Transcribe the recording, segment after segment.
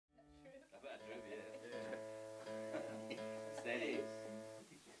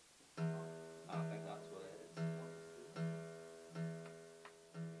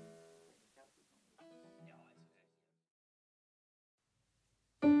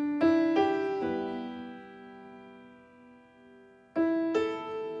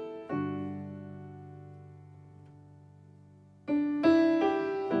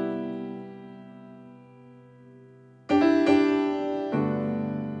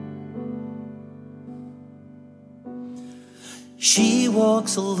She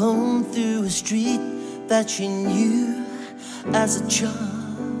walks alone through a street that she knew as a child,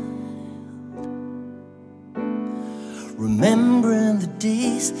 remembering the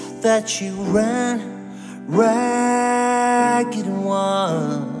days that she ran ragged and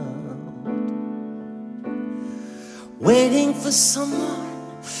wild, waiting for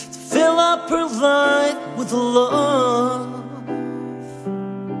someone to fill up her life with love,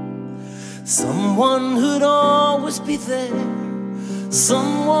 someone who'd always be there,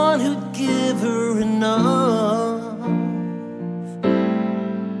 someone who'd give her enough.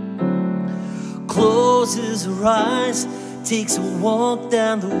 Closes her eyes, takes a walk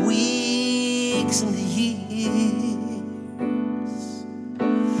down the weeks and the years,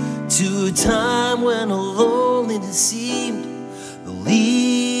 to a time when her loneliness seemed the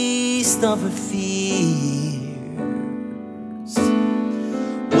least of her fears,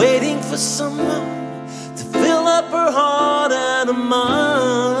 waiting for someone to fill up her heart and her mind,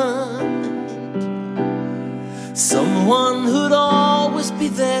 someone who'd always be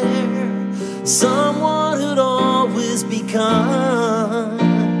there, someone who'd always be kind.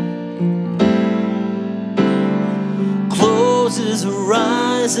 Closes her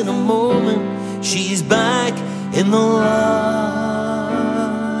eyes in a moment, she's back in the limelight,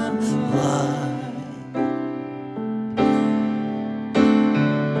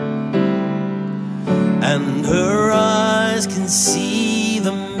 and her eyes can see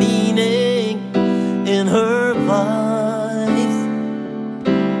the meaning in her life.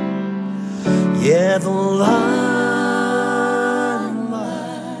 Yeah, the limelight.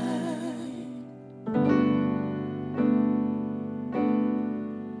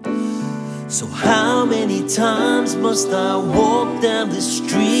 So how many times must I walk down the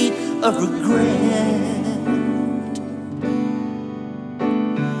street of regret?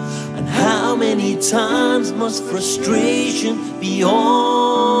 And how many times must frustration be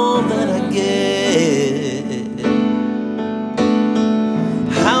all that I get?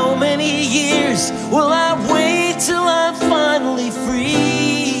 How many years will I wait till I'm finally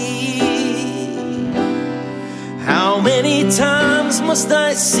free? How many times must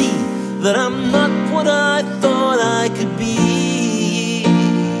I see that I'm not what I thought I could be?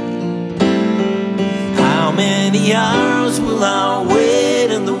 How many hours will I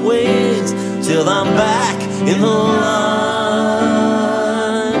wait in the wings till I'm back in the limelight,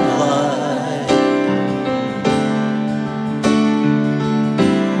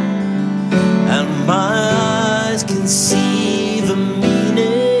 and my eyes can see the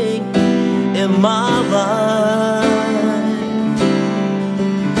meaning in my life?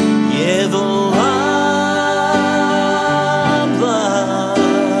 Yeah, the limelight.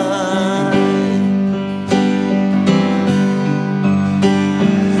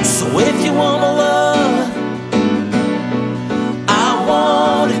 So if you want my love, I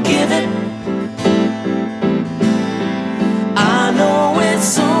want to give it. I know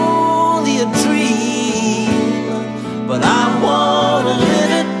it's only a dream, but I want to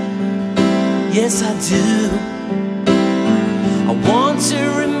live it. Yes, I do. I want to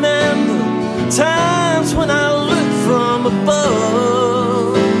remember times when I looked from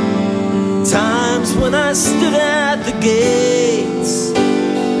above, times when I stood at the gates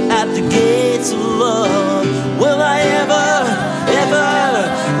of love. Will I ever, ever,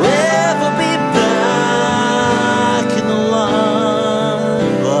 ever be back in the limelight?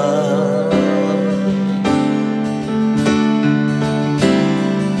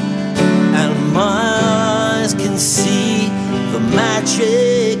 And my eyes can see the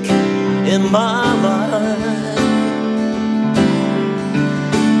magic in my life.